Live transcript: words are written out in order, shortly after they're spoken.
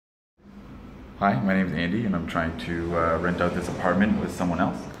Hi, my name is Andy and I'm trying to rent out this apartment with someone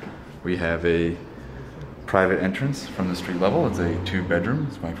else. We have a private entrance from the street level. It's a 2-bedroom.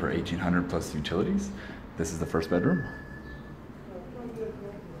 It's going for $1,800 plus utilities. This is the first bedroom.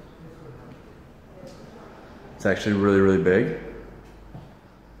 It's actually really big.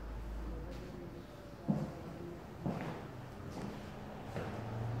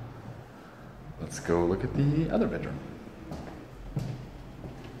 Let's go look at the other bedroom.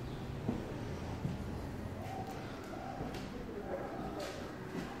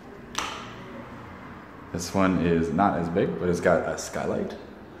 This one is not as big, but it's got a skylight,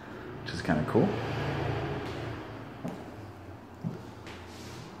 which is kind of cool.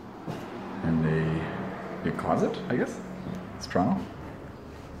 And a big closet, I guess. It's Toronto.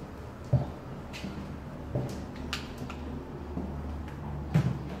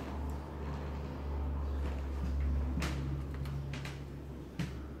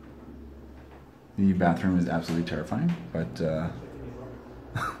 The bathroom is absolutely terrifying, but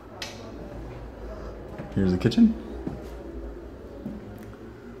here's the kitchen.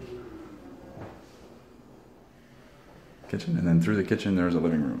 And then through the kitchen there's a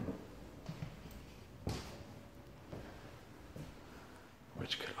living room,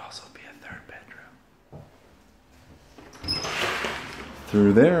 which could also be a third bedroom.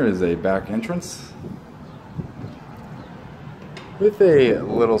 Through there is a back entrance with a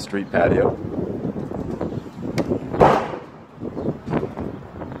little street patio.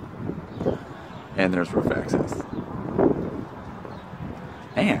 And there's roof access.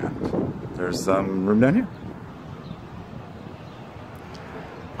 And there's some room down here.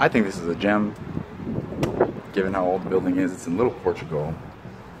 I think this is a gem, given how old the building is. It's in Little Portugal.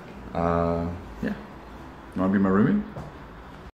 Yeah. You want to be my roomie?